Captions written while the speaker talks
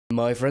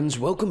My friends,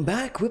 welcome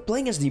back. We're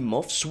playing as the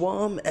Moth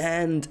Swarm,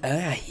 and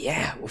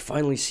yeah, we're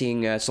finally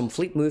seeing some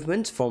fleet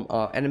movement from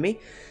our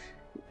enemy.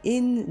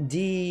 In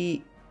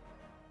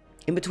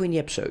between the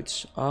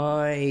episodes,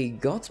 I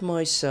got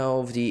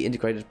myself the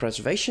integrated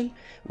preservation,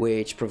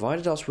 which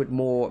provided us with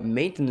more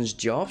maintenance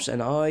jobs,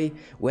 and I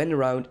went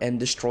around and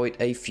destroyed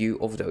a few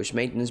of those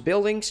maintenance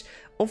buildings.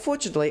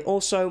 Unfortunately,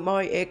 also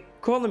my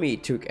economy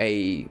took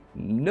a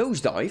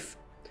nosedive.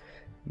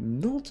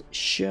 Not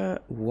sure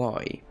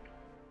why.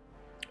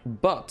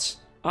 But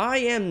I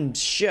am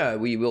sure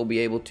we will be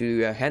able to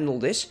handle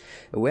this.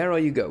 Where are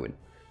you going?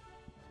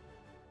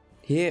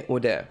 Here or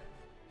there?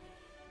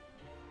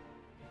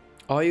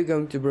 Are you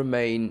going to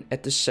remain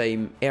at the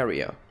same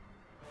area?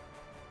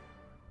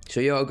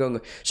 So you are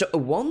going... So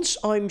once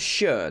I'm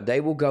sure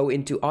they will go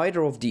into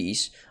either of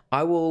these,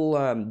 I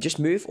will just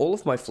move all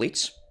of my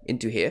fleets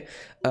into here.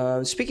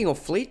 Speaking of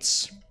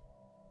fleets,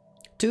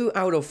 2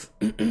 out of...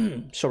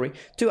 sorry,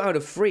 2 out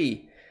of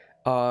 3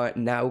 are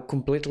now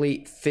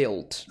completely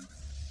filled,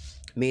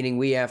 meaning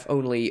we have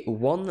only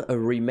 1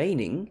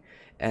 remaining,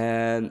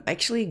 and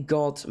actually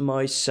got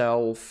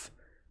myself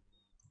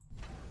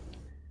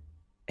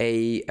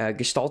a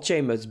Gestalt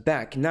chambers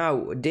back.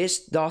 Now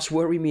this does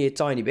worry me a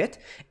tiny bit.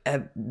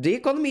 The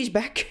economy is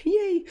back,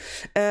 yay!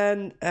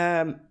 And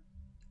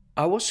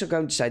I was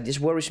going to say this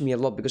worries me a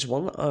lot because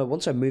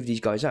once I move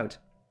these guys out,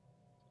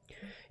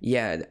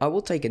 yeah, I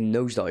will take a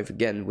nosedive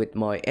again with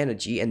my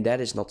energy, and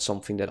that is not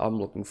something that I'm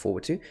looking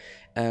forward to.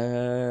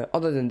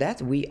 Other than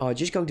that, we are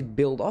just going to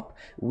build up.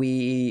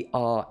 We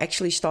are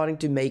actually starting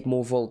to make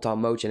more volatile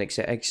modes and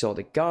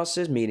exotic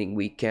gases, meaning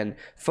we can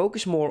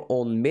focus more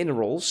on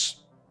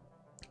minerals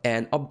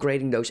and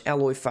upgrading those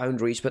alloy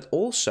foundries, but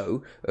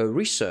also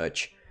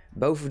research.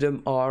 Both of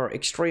them are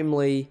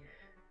extremely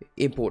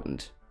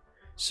important.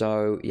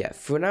 So yeah,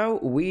 for now,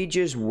 we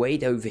just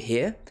wait over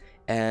here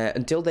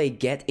until they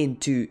get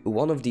into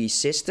one of these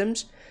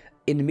systems.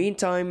 In the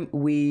meantime,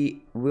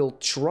 we will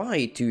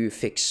try to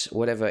fix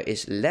whatever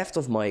is left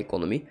of my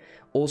economy,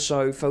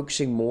 also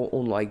focusing more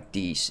on like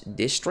these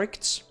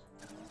districts,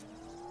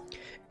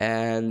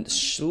 and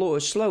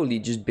slowly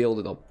just build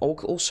it up.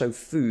 Also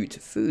food,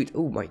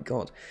 oh my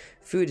god,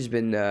 food has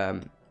been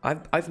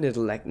I've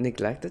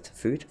neglected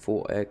food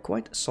for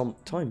quite some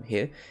time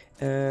here,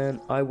 and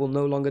I will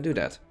no longer do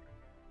that.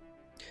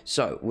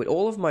 So with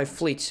all of my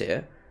fleets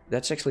here,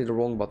 that's actually the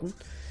wrong button.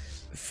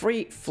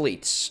 3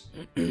 fleets.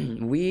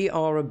 We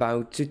are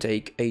about to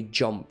take a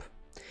jump.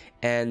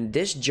 And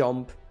this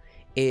jump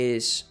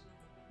is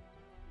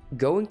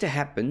going to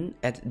happen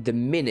at the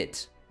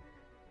minute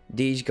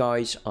these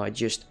guys are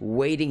just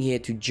waiting here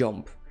to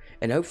jump.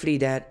 And hopefully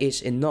that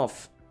is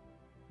enough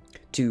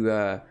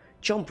to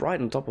jump right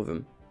on top of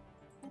them.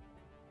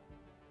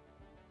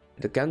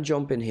 They can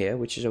jump in here,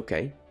 which is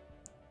okay.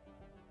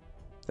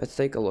 Let's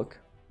take a look.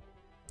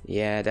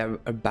 Yeah, they're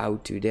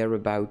about to.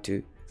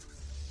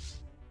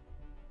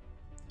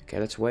 Okay,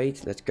 let's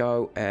wait. Let's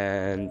go.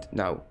 And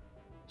now.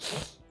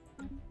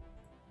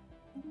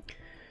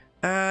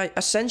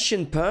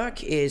 Ascension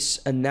perk is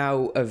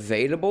now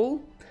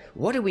available.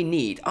 What do we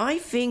need? I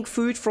think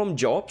food from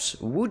jobs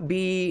would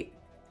be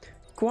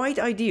quite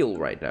ideal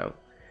right now.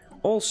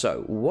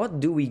 Also, what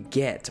do we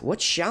get?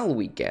 What shall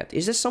we get?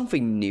 Is there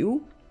something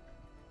new?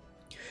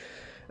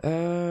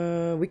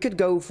 We could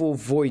go for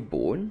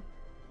Voidborn.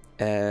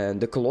 And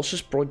the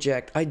Colossus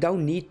project, I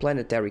don't need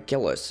planetary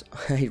killers.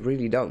 I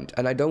really don't.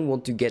 And I don't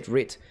want to get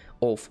rid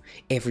of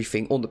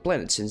everything on the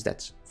planet, since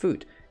that's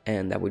food.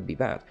 And that would be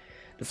bad.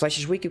 The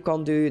Flashes we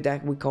can't do.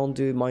 That we can't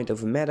do. Mind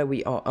over Matter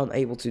we are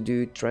unable to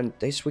do. Trend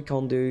this we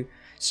can't do.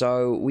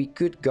 So we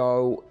could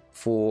go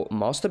for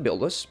Master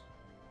Builders.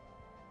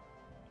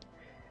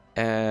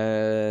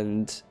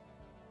 And...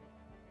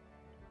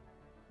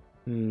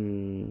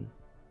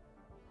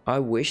 I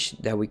wish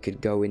that we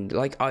could go in,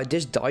 like,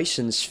 this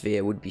Dyson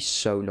sphere would be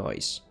so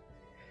nice.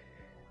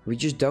 We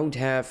just don't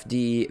have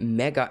the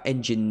mega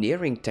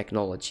engineering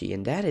technology,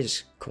 and that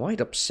is quite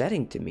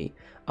upsetting to me.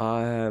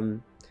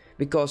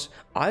 Because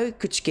I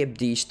could skip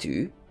these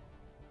 2.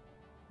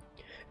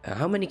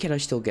 How many can I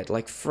still get?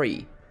 Like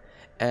 3.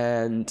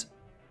 And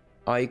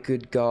I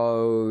could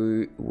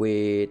go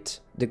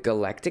with the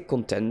Galactic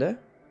Contender,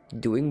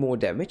 doing more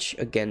damage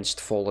against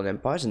fallen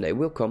empires, and they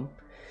will come.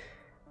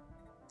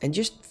 And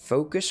just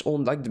focus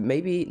on, like,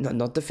 maybe,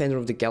 not Defender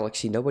of the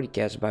Galaxy, nobody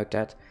cares about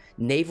that.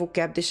 Naval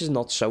Cap, this is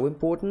not so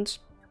important.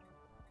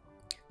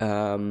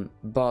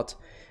 But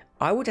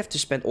I would have to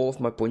spend all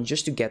of my points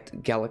just to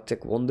get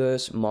Galactic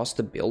Wonders,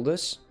 Master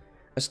Builders,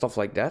 and stuff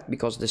like that.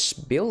 Because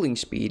the building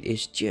speed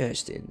is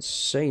just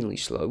insanely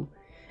slow.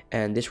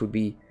 And this would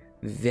be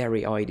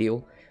very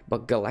ideal.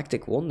 But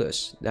Galactic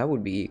Wonders, that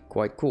would be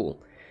quite cool.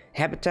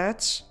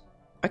 Habitats.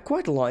 I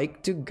quite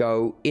like to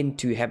go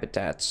into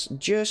habitats,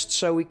 just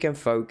so we can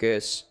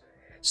focus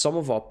some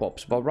of our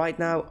pops. But right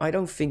now, I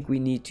don't think we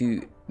need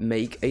to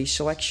make a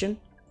selection.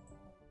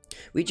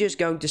 We're just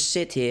going to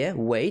sit here,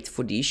 wait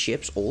for these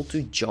ships all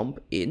to jump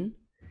in.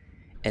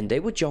 And they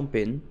will jump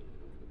in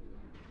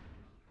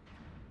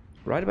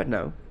right about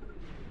now.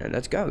 And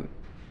let's go.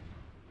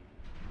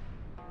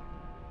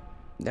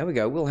 There we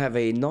go. We'll have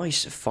a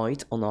nice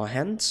fight on our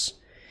hands.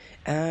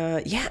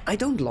 Yeah, I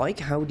don't like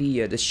how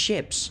the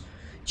ships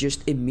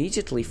just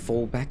immediately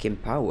fall back in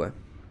power.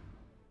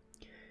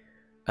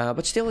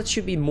 But still, it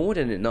should be more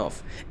than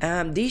enough.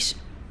 These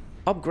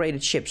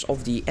upgraded ships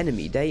of the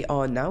enemy, they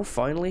are now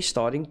finally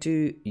starting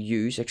to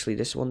use... Actually,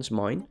 this one's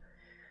mine.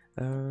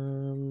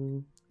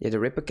 Yeah, the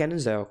Ripper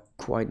cannons, they are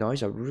quite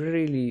nice. I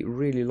really,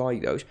 really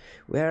like those.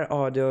 Where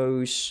are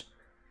those...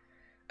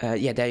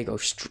 yeah, there you go,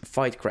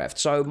 Fightcraft.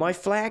 So my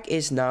flag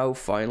is now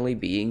finally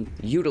being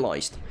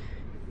utilized.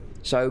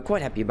 So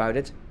quite happy about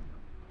it.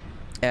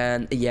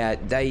 And yeah,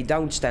 they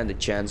don't stand a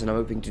chance, and I'm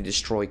hoping to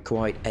destroy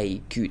quite a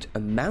good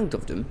amount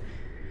of them.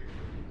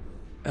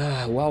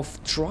 While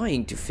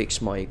trying to fix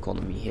my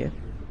economy here.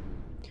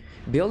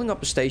 Building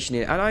up a station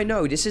here, and I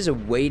know this is a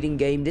waiting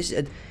game.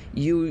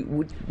 You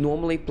would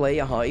normally play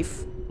a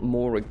Hive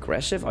more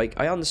aggressive.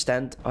 I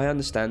understand,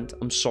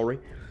 I'm sorry.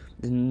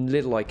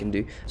 Little I can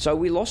do. So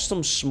we lost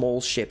some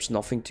small ships,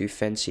 nothing too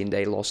fancy, and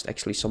they lost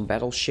actually some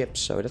battleships,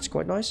 so that's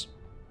quite nice.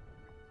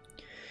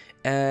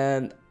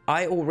 And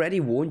I already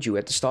warned you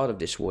at the start of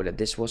this war that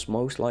this was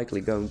most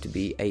likely going to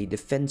be a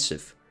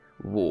defensive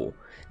war.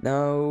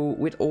 Now,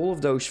 with all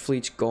of those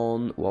fleets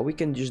gone, what we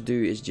can just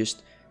do is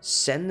just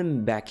send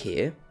them back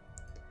here.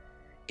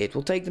 It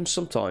will take them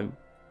some time.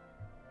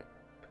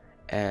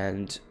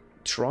 And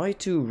try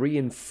to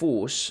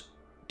reinforce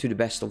to the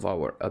best of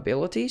our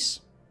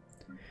abilities.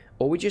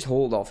 Or we just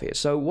hold off here.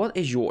 So what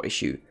is your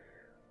issue?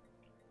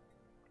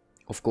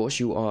 Of course,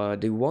 you are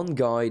the one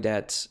guy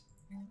that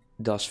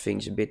does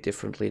things a bit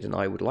differently than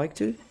I would like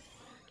to.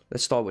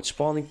 Let's start with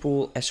spawning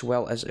pool as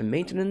well as a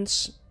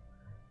maintenance.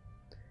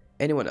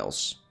 Anyone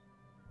else?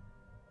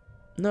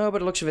 No,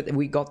 but it looks of it,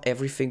 we got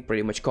everything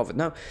pretty much covered.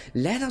 Now,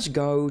 let us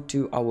go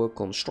to our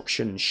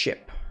construction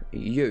ship.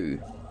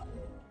 You.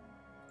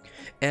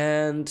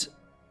 And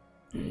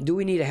do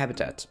we need a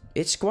habitat?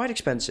 It's quite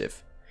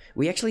expensive.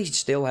 We actually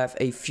still have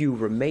a few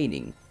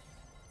remaining.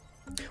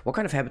 What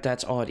kind of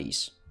habitats are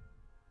these?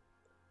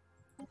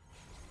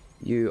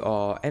 You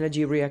are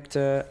energy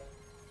reactor,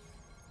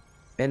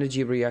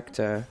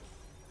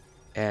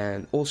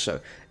 and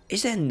also,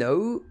 is there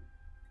no...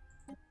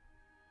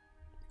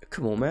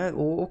 Come on, man,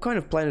 what kind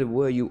of planet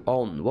were you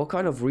on? What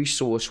kind of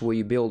resource were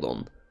you built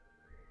on?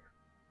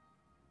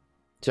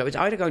 So it's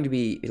either going to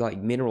be like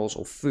minerals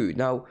or food.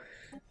 Now,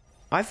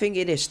 I think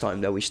it is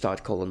time that we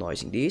start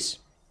colonizing these.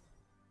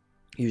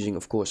 Using,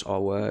 of course,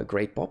 our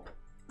great pop.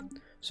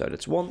 So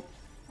that's 1.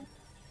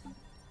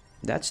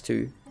 That's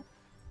 2.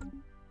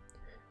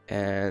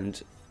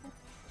 And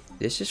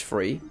this is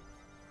 3.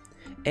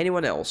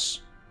 Anyone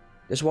else?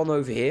 There's one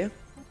over here.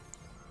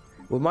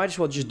 We might as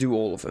well just do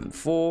all of them.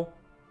 4.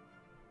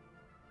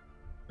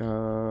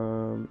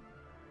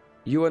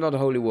 You are not a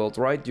holy world,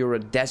 right? You're a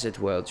desert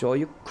world. So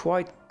you're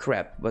quite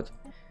crap, but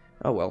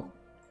oh well.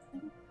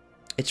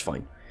 It's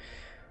fine.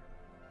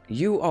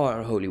 You are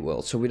a holy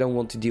world, so we don't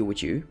want to deal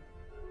with you.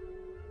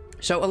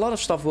 So a lot of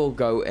stuff will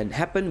go and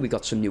happen. We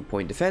got some new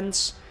point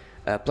defense.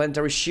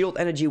 Planetary shield,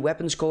 energy,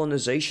 weapons,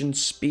 colonization,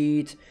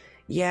 speed.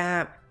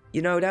 Yeah,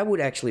 you know, that would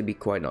actually be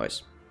quite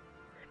nice.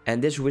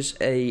 And this was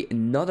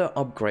another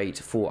upgrade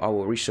for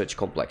our research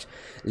complex.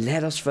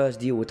 Let us first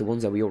deal with the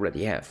ones that we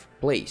already have.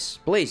 Please,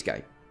 please,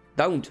 guy.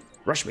 Don't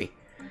rush me.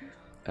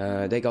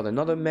 They got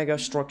another mega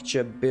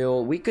structure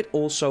build. We could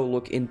also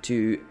look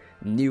into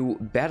new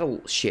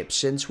battleships,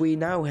 since we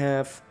now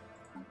have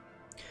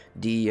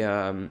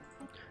the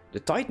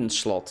Titan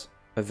slot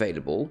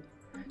available.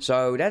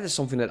 So that is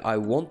something that I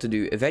want to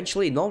do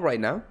eventually, not right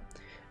now.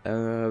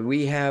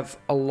 We have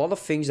a lot of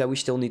things that we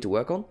still need to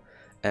work on,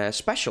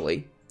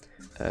 especially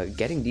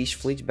getting these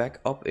fleets back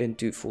up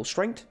into full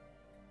strength.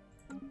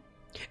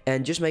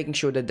 And just making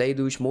sure that they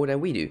lose more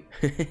than we do.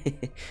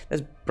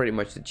 That's pretty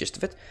much the gist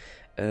of it.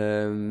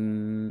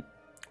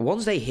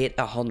 Once they hit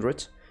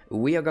 100,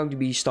 we are going to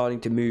be starting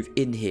to move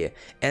in here.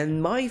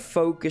 And my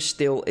focus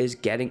still is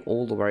getting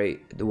all the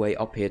way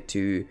up here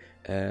to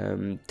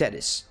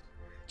Tethys.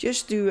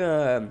 Just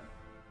to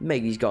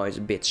make these guys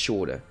a bit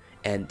shorter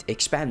and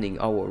expanding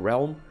our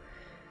realm.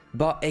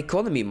 But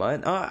economy,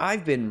 man,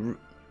 I've been...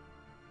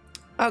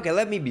 Okay,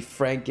 let me be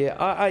frank here.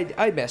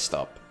 I messed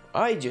up.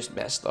 I just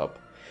messed up.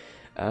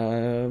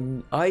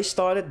 I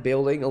started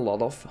building a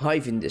lot of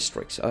Hive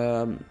districts,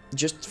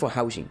 just for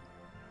housing.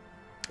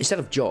 Instead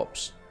of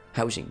jobs,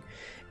 housing.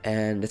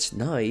 And it's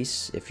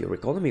nice if your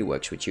economy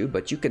works with you,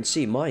 but you can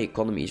see my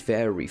economy is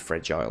very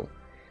fragile.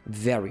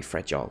 Very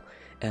fragile.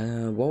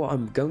 What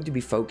I'm going to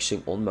be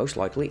focusing on most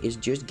likely is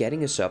just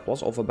getting a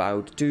surplus of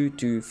about 200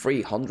 to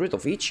 300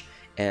 of each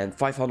and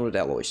 500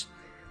 alloys.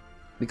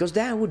 Because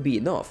that would be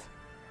enough.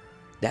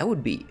 That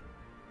would be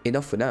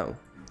enough for now.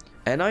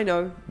 And I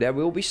know there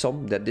will be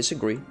some that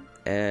disagree,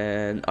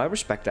 and I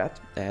respect that.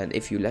 And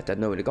if you let that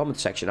know in the comment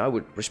section, I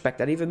would respect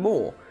that even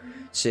more,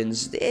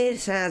 since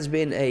this has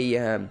been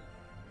a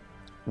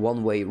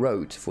one-way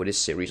road for this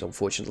series,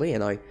 unfortunately,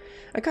 and I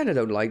kind of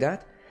don't like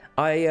that.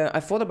 I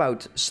thought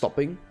about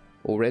stopping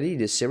already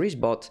this series,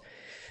 but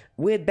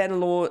with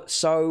Bannerlord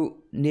so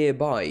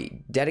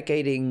nearby,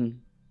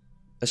 dedicating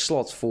a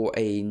slot for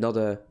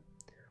another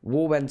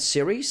Warband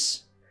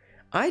series,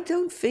 I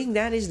don't think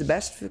that is the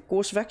best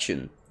course of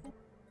action.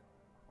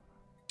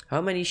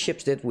 How many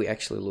ships did we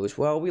actually lose?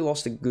 Well, we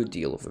lost a good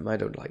deal of them. I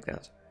don't like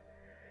that.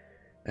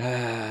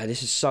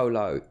 This is so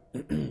low.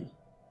 Then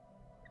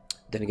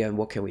again,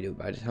 what can we do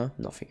about it, huh?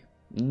 Nothing.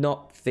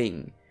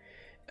 Nothing.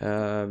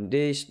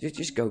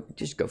 Just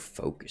go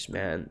focus,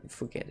 man.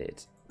 Forget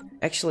it.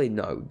 Actually,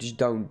 no. Just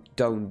don't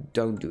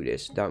do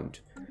this.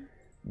 Don't.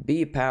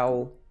 Be a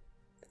pal.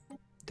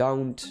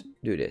 Don't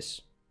do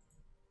this.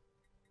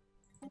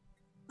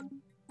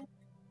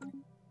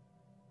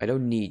 I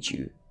don't need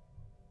you.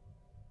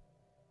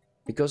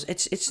 Because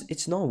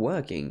it's not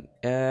working.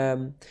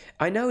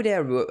 I know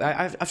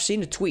I've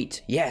seen a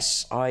tweet.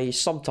 Yes, I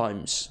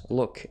sometimes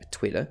look at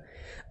Twitter.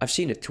 I've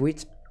seen a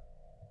tweet.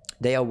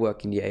 They are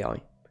working the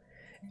AI,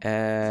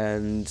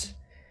 and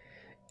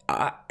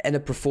a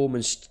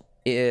performance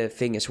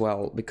thing as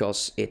well,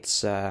 because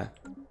it's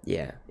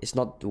yeah, it's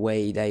not the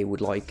way they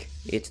would like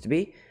it to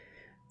be.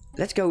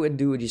 Let's go and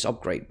do this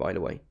upgrade, by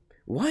the way.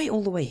 Why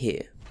all the way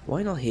here?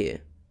 Why not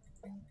here?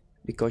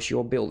 Because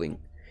you're building.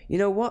 You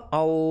know what?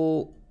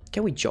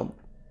 Can we jump?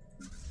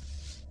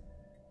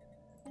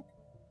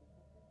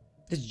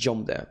 Let's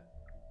jump there.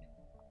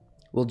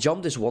 We'll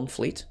jump this one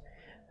fleet.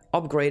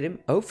 Upgrade him.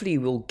 Hopefully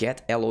we'll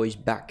get alloys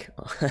back.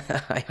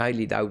 I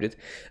highly doubt it.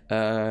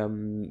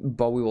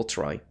 But we will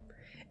try.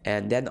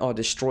 And then our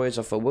destroyers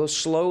we'll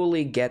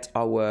slowly get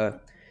our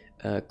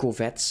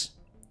corvettes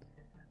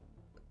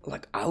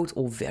like out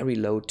or very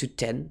low to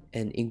 10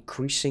 and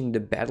increasing the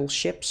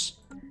battleships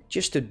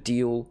just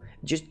to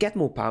just get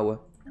more power.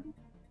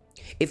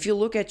 If you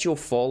look at your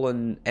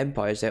fallen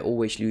empires, they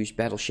always use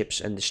battleships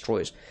and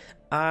destroyers.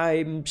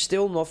 I'm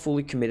still not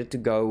fully committed to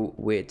go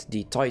with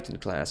the Titan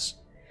class.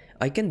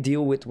 I can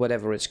deal with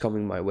whatever is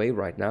coming my way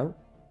right now.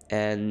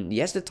 And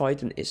yes, the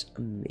Titan is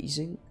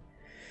amazing.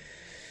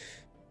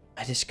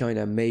 It is kind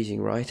of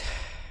amazing, right?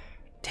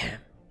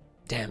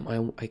 Damn,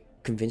 I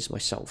convinced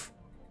myself.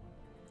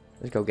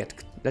 Let's go get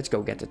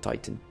the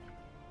Titan.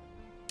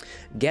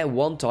 Get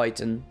one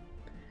Titan.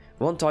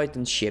 One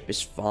Titan ship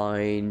is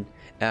fine.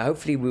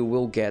 Hopefully we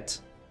will get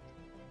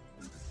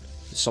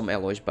some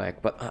alloys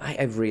back, but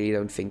I really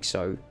don't think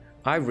so.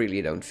 I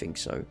really don't think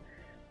so.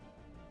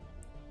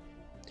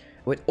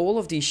 With all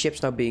of these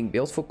ships now being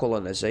built for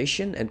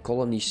colonization, and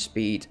colony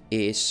speed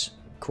is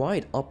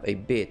quite up a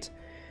bit,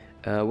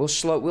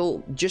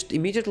 we'll just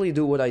immediately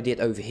do what I did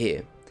over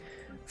here.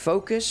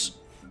 Focus.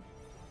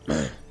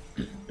 You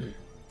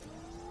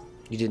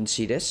didn't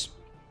see this?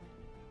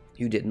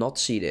 You did not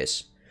see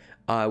this.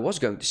 I was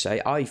going to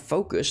say I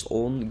focused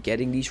on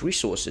getting these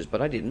resources,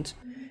 but I didn't.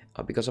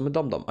 Because I'm a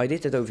dum-dum. I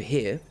did it over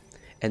here.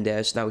 And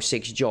there's now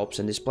 6 jobs,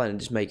 and this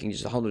planet is making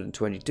just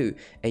 122.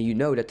 And you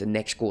know that the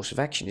next course of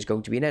action is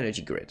going to be an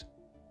energy grid.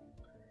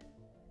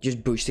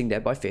 Just boosting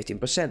that by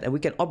 15%. And we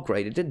can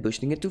upgrade it,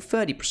 boosting it to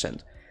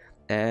 30%.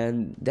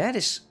 And that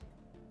is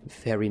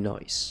very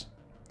nice.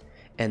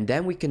 And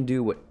then we can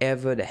do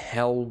whatever the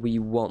hell we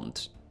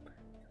want.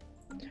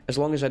 As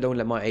long as I don't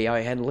let my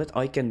AI handle it,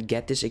 I can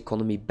get this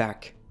economy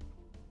back.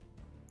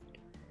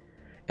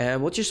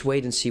 And we'll just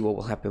wait and see what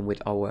will happen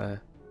with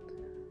our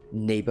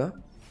neighbor.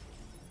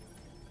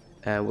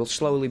 And we'll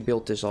slowly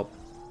build this up.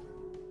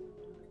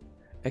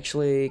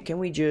 Actually, can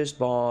we just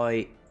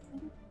buy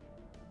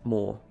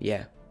more?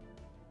 Yeah,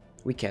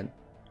 we can.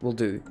 We'll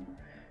do.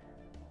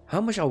 How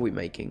much are we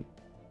making?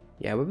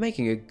 Yeah, we're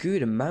making a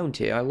good amount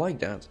here. I like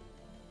that.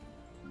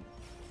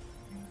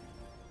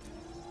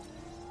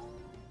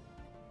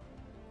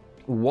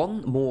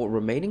 One more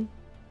remaining.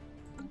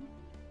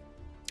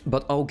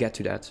 But I'll get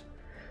to that.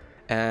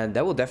 And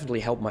that will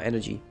definitely help my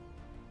energy.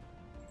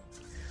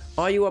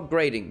 Are you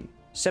upgrading?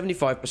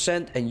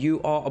 75%, and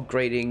you are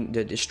upgrading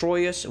the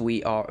destroyers.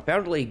 We are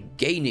apparently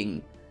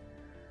gaining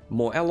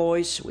more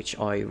alloys, which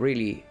I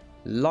really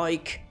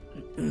like.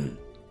 And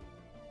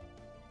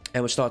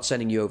we'll start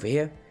sending you over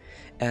here.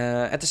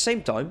 At the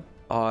same time,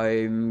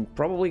 I'm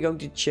probably going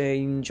to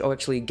change, or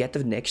actually get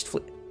the next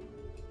fleet.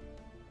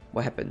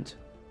 What happened?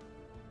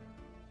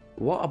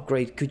 What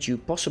upgrade could you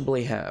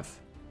possibly have?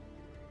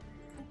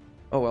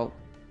 Oh well,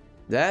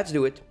 let's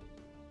do it.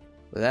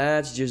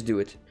 Let's just do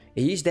it.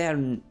 He's there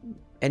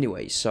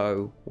anyway,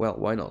 so, well,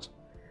 why not?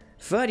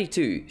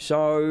 32,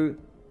 so,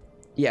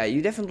 yeah,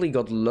 you definitely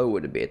got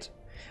lowered a bit.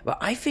 But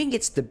I think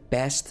it's the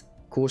best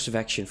course of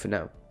action for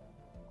now.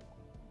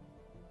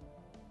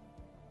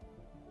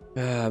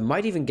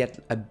 Might even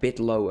get a bit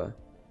lower.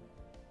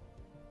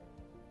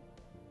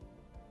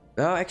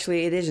 Oh,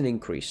 actually, it is an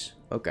increase.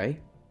 Okay,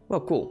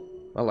 well, cool.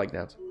 I like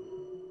that.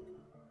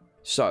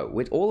 So,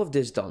 with all of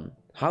this done,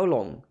 how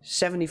long?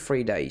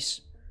 73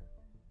 days.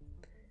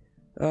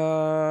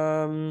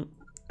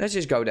 Let's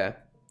just go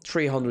there.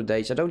 300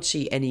 days. I don't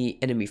see any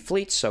enemy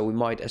fleets, so we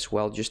might as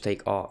well just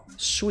take our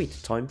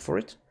sweet time for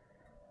it.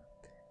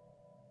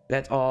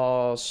 Let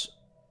us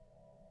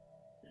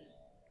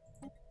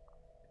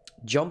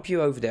jump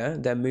you over there,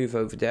 then move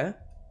over there.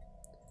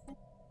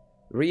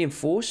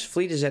 Reinforce.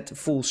 Fleet is at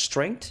full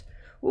strength.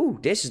 Ooh,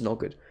 this is not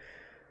good.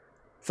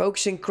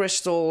 Focusing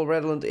crystal,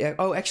 redolent.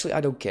 Oh, actually,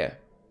 I don't care.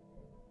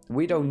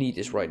 We don't need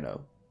this right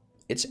now.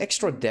 It's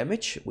extra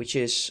damage, which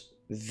is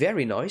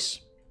very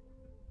nice.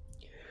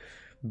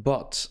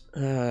 But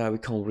we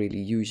can't really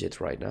use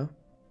it right now.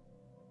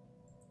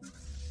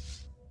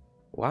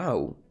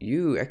 Wow,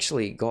 you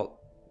actually got...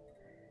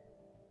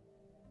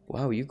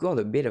 Wow, you got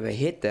a bit of a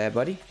hit there,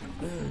 buddy.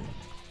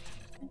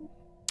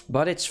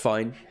 But it's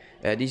fine.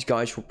 These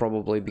guys will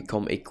probably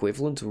become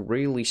equivalent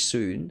really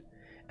soon.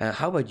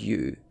 How about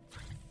you?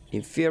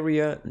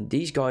 Inferior.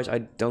 These guys I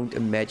don't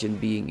imagine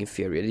being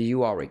inferior.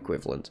 You are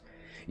equivalent.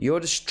 You're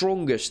the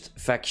strongest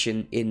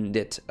faction in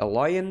that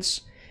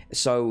alliance.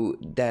 So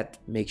that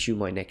makes you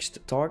my next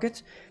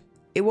target.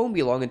 It won't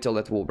be long until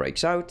that war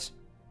breaks out.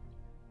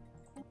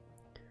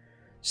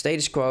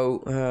 Status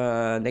quo,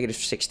 negative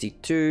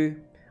 62.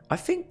 I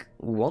think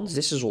once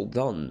this is all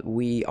done,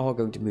 we are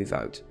going to move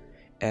out.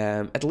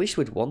 At least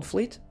with one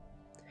fleet.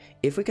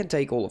 If we can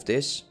take all of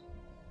this,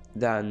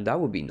 then that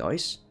would be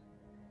nice.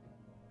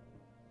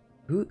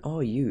 Who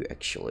are you,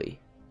 actually?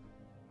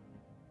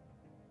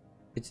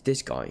 It's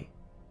this guy.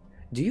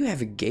 Do you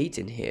have a gate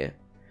in here?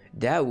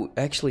 That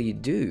actually you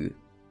do.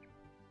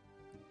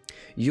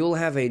 You'll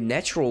have a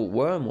natural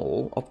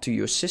wormhole up to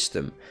your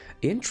system.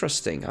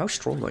 Interesting. How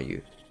strong are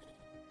you?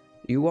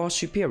 You are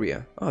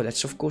superior. Oh,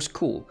 that's of course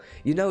cool.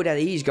 You know that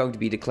he's going to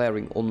be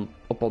declaring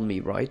upon me,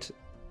 right?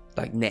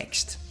 Like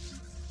next.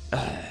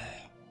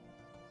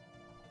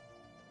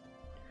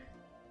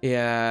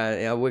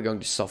 Yeah, we're going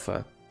to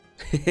suffer.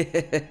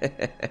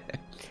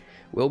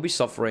 We'll be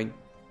suffering.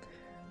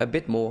 A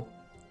bit more.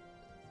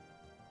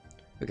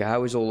 Okay,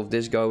 how is all of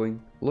this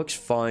going? Looks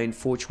fine.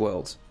 Forge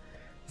World.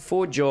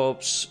 4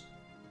 jobs.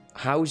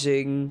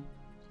 Housing.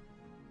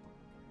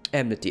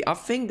 Enmity. I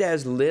think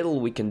there's little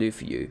we can do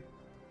for you.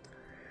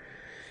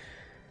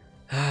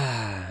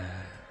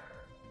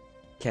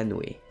 Can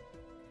we?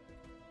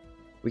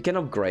 We can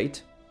upgrade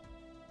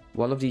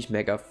one of these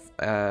mega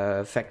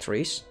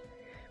factories.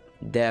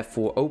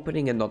 Therefore,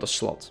 opening another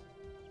slot.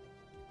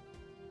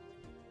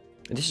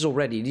 And this is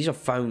already... These are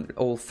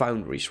all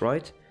foundries,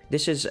 right?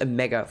 This is a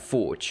mega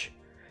forge.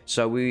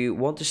 So we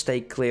want to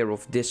stay clear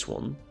of this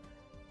one.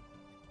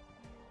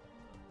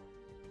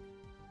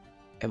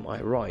 Am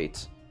I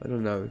right? I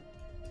don't know.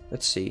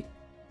 Let's see.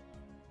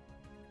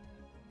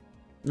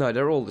 No,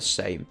 they're all the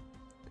same.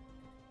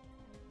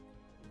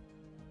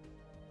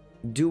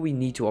 Do we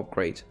need to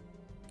upgrade?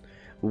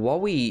 What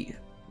we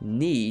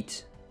need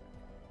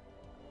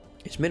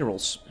is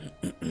minerals.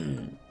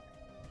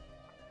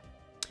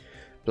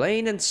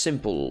 Plain and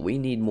simple, we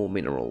need more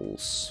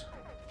minerals.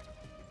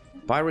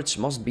 Pirates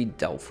must be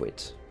dealt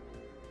with.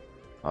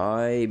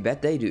 I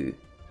bet they do.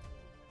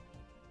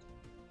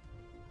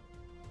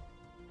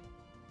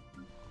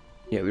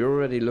 Yeah, we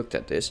already looked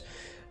at this.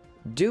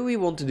 Do we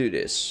want to do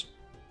this?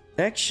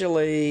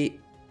 Actually,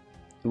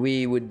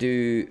 we would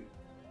do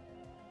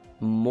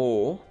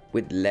more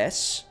with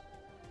less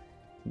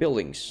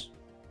buildings.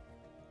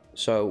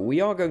 So we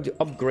are going to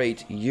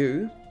upgrade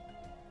you.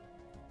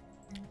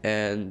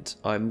 And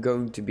I'm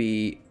going to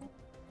be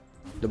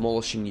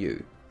demolishing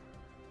you.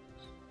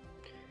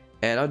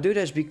 And I'll do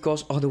this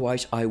because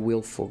otherwise I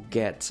will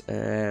forget.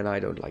 And I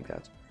don't like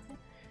that.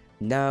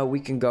 Now we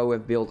can go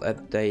and build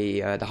up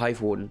the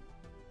Hive Warden.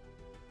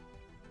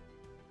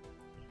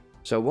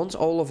 So once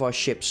all of our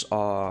ships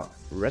are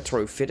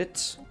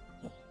retrofitted.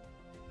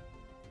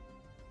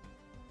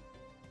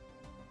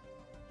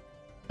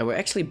 And we're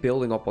actually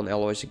building up on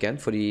alloys again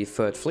for the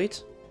 3rd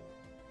fleet.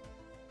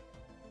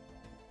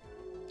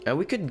 And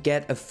we could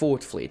get a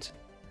 4th fleet.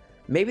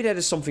 Maybe that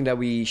is something that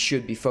we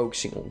should be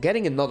focusing on.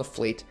 Getting another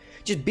fleet.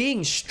 Just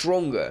being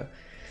stronger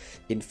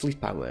in fleet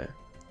power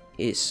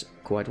is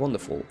quite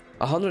wonderful.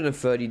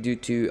 130 due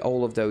to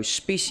all of those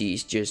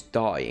species just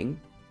dying.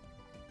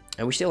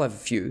 And we still have a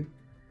few.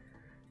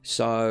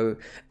 So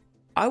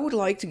I would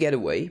like to get a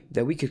way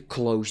that we could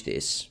close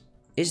this.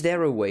 Is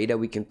there a way that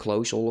we can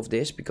close all of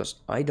this? Because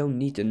I don't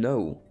need to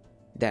know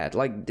that.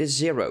 Like this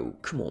 0.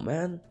 Come on,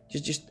 man.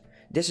 Just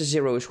this is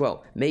 0 as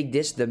well. Make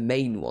this the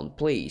main one,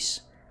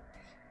 please.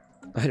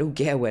 I don't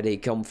care where they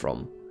come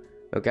from.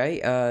 Okay?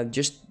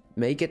 Just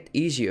make it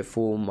easier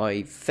for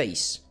my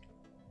face.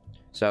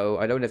 So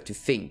I don't have to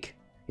think.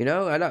 You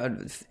know?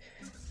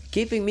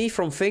 Keeping me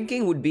from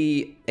thinking would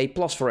be a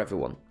plus for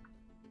everyone.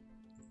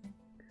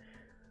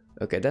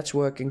 Okay, that's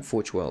working.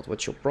 Forge World,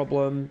 what's your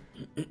problem?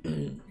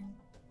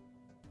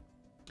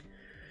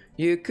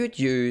 You could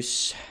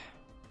use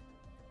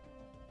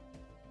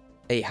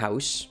a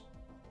house.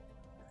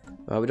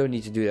 We don't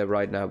need to do that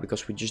right now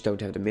because we just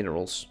don't have the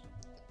minerals.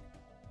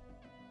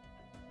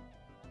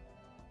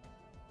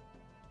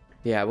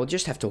 Yeah, we'll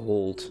just have to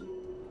hold.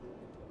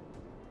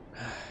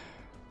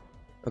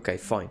 Okay,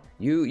 fine.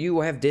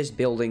 You have this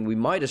building. We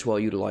might as well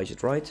utilize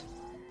it, right?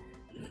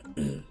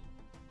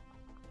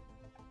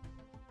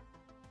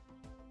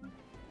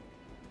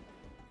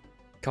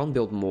 Can't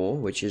build more,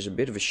 which is a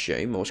bit of a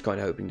shame. I was kind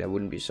of hoping that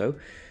wouldn't be so.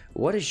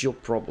 What is your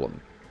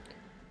problem?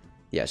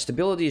 Yeah,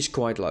 stability is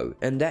quite low.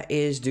 And that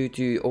is due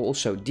to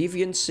also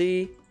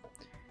deviancy.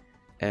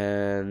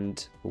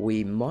 And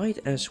we might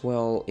as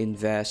well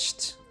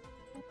invest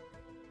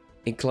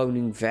in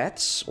cloning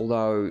vets,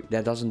 although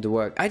that doesn't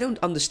work. I don't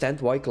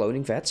understand why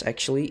cloning vets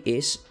actually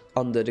is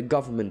under the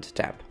government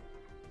tab.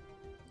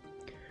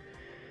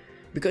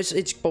 Because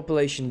it's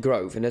population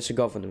growth and that's a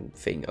government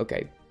thing.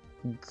 Okay,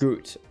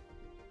 good.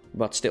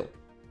 But still,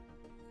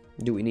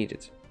 do we need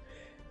it?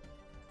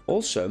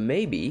 Also,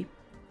 maybe,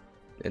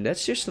 and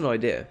that's just an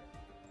idea.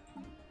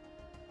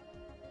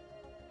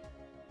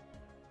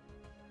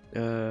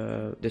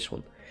 This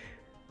one.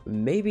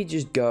 Maybe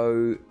just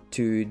go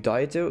to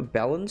dietary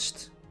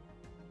balanced.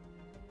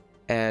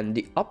 And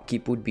the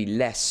upkeep would be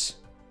less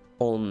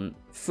on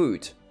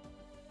food.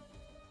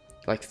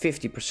 Like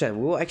 50%.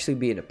 We will actually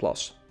be in a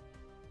plus.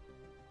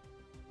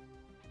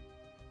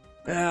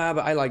 But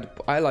I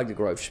like the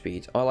growth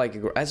speed. I like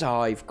it as a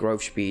hive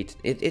growth speed.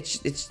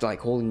 It's like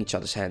holding each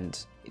other's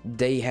hand.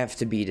 They have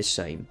to be the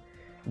same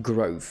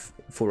growth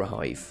for a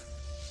hive.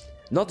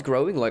 Not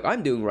growing like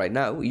I'm doing right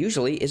now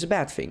usually is a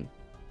bad thing.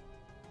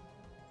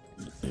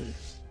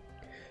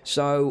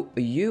 So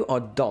you are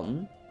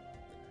done.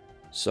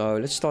 So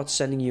let's start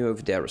sending you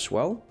over there as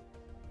well.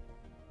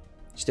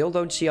 Still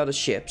don't see other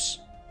ships.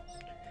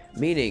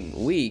 Meaning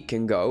we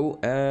can go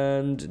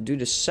and do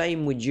the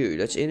same with you.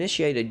 Let's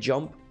initiate a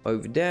jump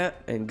over there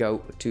and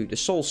go to the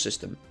Sol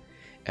system.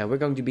 And we're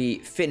going to be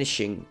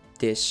finishing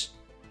this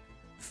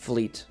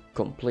fleet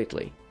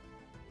completely.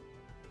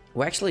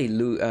 We're actually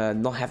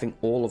not having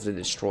all of the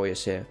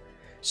destroyers here.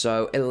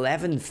 So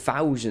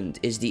 11,000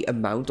 is the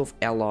amount of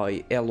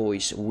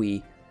alloys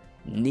we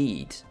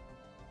need.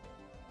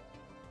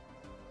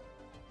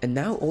 And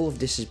now all of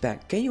this is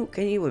back. Can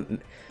you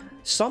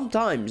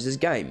sometimes this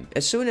game,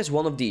 as soon as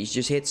one of these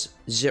just hits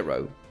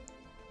 0,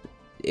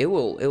 it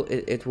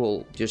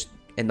will just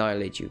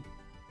annihilate you.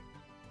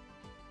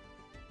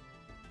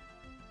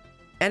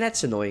 And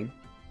that's annoying.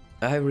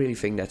 I really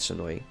think that's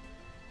annoying.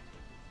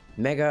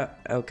 Mega,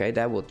 okay,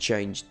 that will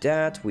change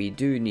that. We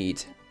do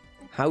need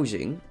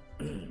housing.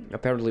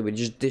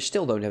 Apparently they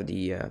still don't have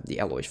the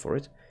alloys for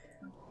it.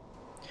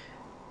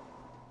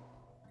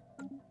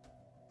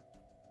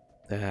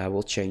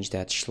 We'll change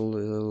that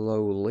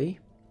slowly.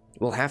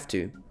 We'll have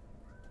to,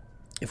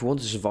 if we want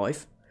to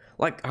survive.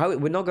 Like,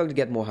 we're not going to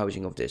get more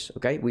housing of this,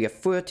 okay? We have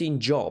 13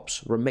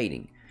 jobs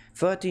remaining.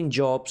 13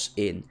 jobs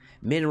in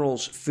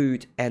minerals,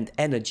 food, and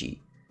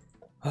energy.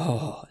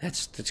 Oh,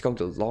 that's going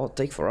to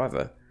take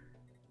forever.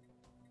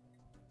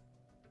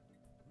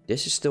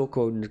 This is still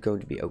going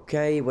to be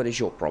okay. What is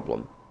your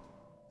problem?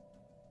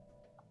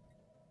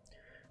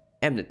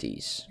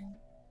 Enmities.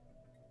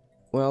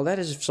 Well, that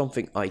is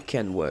something I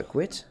can work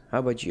with. How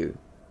about you?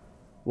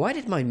 Why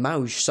did my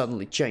mouse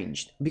suddenly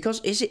change?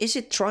 Because is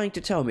it trying to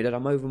tell me that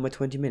I'm over my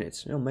 20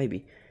 minutes? Oh,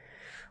 maybe.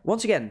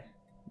 Once again,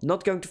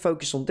 not going to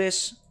focus on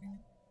this.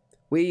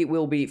 We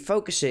will be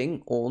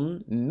focusing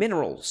on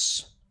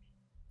minerals.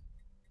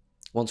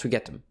 Once we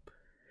get them.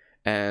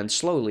 And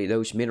slowly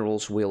those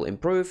minerals will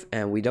improve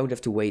and we don't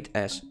have to wait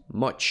as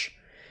much.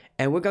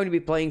 And we're going to be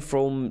playing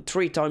from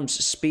 3 times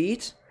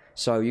speed.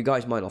 So you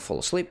guys might not fall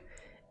asleep.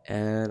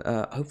 And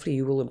hopefully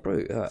you will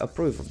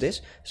approve of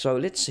this. So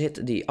let's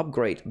hit the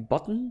upgrade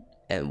button.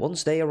 And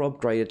once they are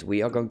upgraded,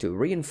 we are going to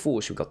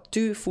reinforce. We've got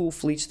 2 full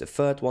fleets. The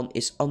 3rd one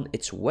is on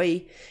its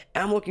way.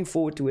 I'm looking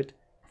forward to it.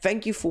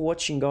 Thank you for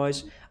watching,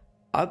 guys.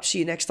 I hope to see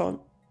you next time.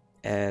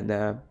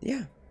 And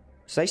yeah,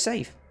 stay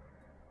safe.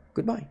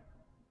 Goodbye.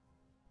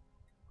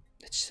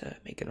 Let's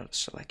make another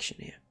selection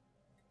here.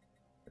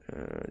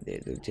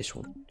 This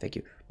one. Thank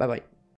you. Bye-bye.